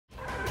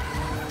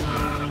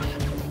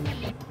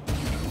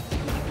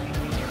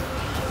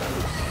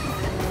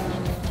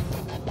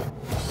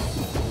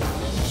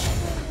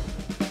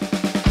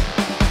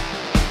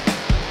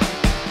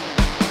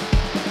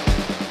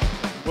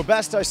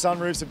Webasto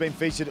sunroofs have been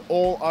featured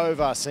all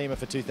over SEMA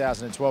for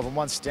 2012, and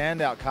one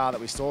standout car that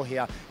we saw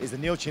here is the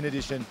Tjin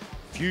edition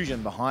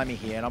Fusion behind me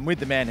here, and I'm with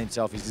the man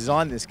himself. He's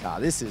designed this car.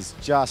 This is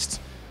just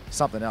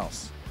something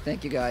else.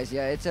 Thank you, guys.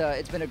 Yeah,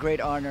 it's been a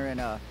great honor and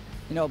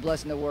a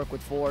blessing to work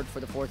with Ford for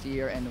the 4th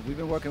year, and we've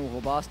been working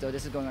with Webasto.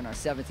 This is going on our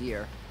 7th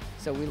year,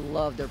 so we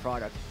love their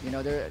product.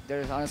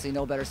 There's honestly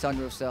no better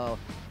sunroof. So,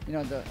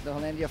 the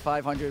Automotive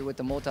 500 with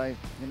the multi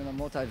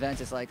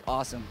vents is like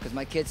awesome because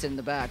my kids sit in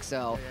the back.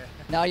 So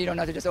now you don't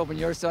have to just open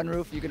your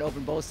sunroof; you can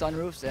open both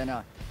sunroofs, and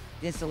the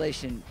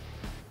installation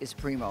is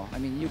primo. I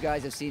mean, you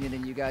guys have seen it,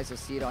 and you guys will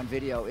see it on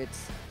video.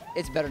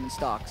 It's better than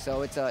stock.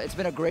 So it's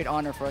been a great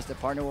honor for us to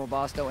partner with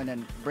Webasto and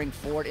then bring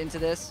Ford into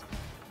this.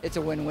 It's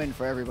a win-win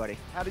for everybody.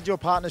 How did your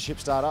partnership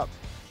start up?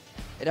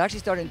 It actually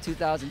started in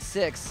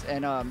 2006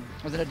 and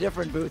was in a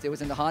different booth. It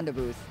was in the Honda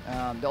booth.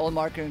 The old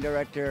marketing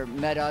director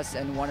met us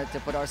and wanted to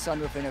put our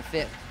sunroof in a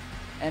fit.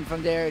 And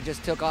from there it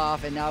just took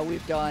off, and now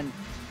we've done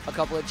a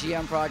couple of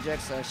GM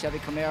projects, Chevy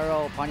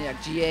Camaro, Pontiac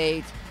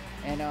G8,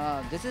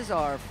 and this is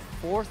our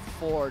 4th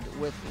Ford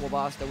with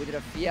Webasto. We did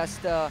a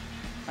Fiesta,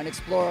 an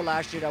Explorer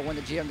last year that won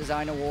the GM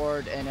Design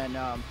Award, and then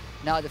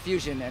now the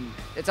Fusion. And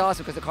it's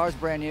awesome because the car's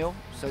brand new,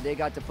 so they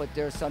got to put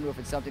their sunroof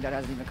in something that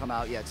hasn't even come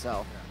out yet,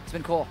 so it's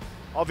been cool.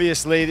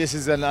 Obviously, this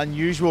is an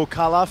unusual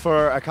color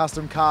for a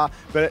custom car,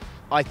 but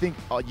I think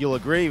you'll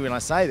agree when I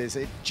say this,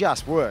 it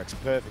just works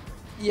perfectly.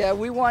 Yeah,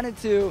 we wanted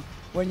to,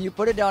 when you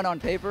put it down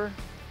on paper,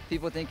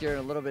 people think you're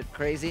a little bit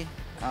crazy.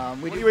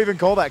 What do you even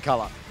call that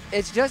color?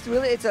 It's just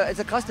really, it's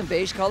a custom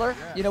beige color.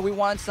 Yeah. We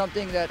want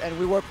something that, and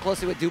we work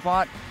closely with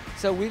DuPont,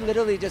 so we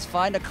literally just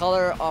find a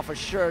color off a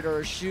shirt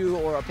or a shoe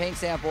or a paint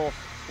sample.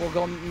 We'll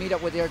go meet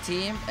up with their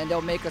team, and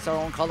they'll make us our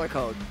own color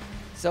code.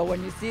 So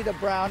when you see the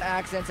brown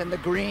accents and the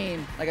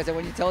green, like I said,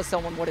 when you tell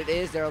someone what it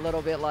is, they're a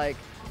little bit like,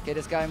 okay,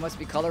 this guy must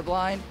be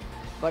colorblind.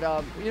 But,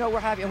 we're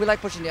happy, and we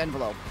like pushing the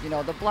envelope.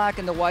 The black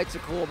and the whites are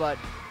cool, but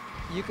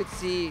you could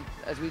see,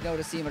 as we know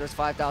to SEMA, there's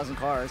 5,000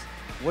 cars.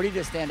 What do you do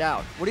to stand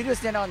out? What do you do to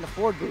stand out in the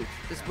Ford booth?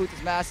 This booth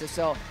is massive,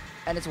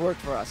 and it's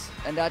worked for us.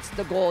 And that's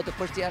the goal, to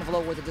push the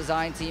envelope with the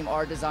design team,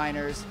 our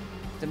designers,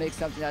 to make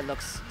something that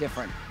looks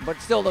different, but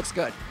still looks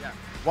good. Yeah.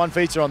 One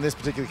feature on this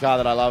particular car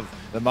that I love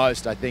the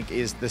most, I think,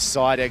 is the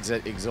side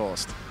exit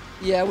exhaust.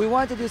 Yeah, we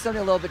wanted to do something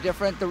a little bit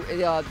different.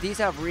 These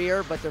have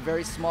rear, but they're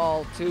very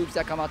small tubes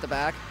that come out the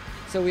back.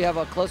 So we have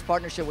a close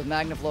partnership with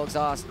MagnaFlow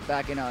Exhaust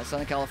back in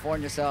Southern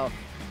California. So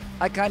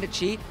I kind of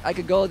cheat. I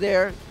could go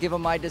there, give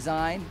them my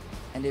design,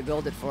 and they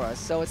build it for us.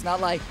 So it's not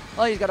like,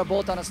 oh, he's got to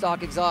bolt on a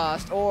stock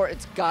exhaust, or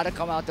it's got to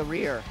come out the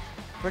rear.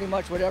 Pretty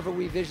much whatever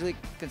we visually,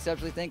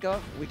 conceptually think of,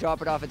 we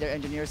drop it off at their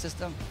engineer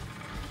system.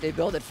 They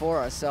build it for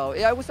us. So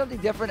yeah, it was something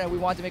different, and we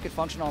wanted to make it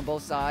functional on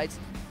both sides.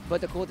 But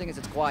the cool thing is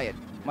it's quiet.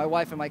 My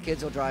wife and my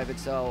kids will drive it,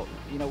 so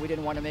we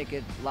didn't want to make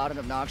it loud and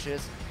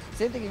obnoxious.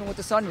 Same thing even with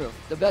the sunroof.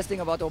 The best thing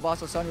about the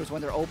Webasto sunroofs, when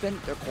they're open,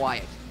 they're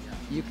quiet.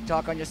 You can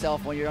talk on your cell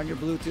phone, you're on your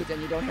Bluetooth,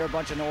 and you don't hear a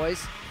bunch of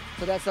noise.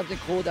 So that's something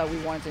cool that we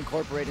wanted to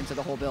incorporate into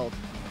the whole build.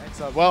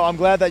 Excellent. Well, I'm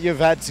glad that you've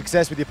had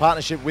success with your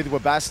partnership with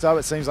Webasto.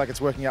 It seems like it's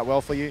working out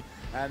well for you.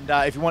 And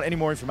if you want any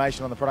more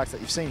information on the products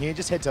that you've seen here,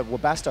 just head to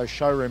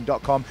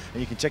webastowshowroom.com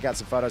and you can check out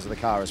some photos of the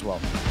car as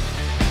well.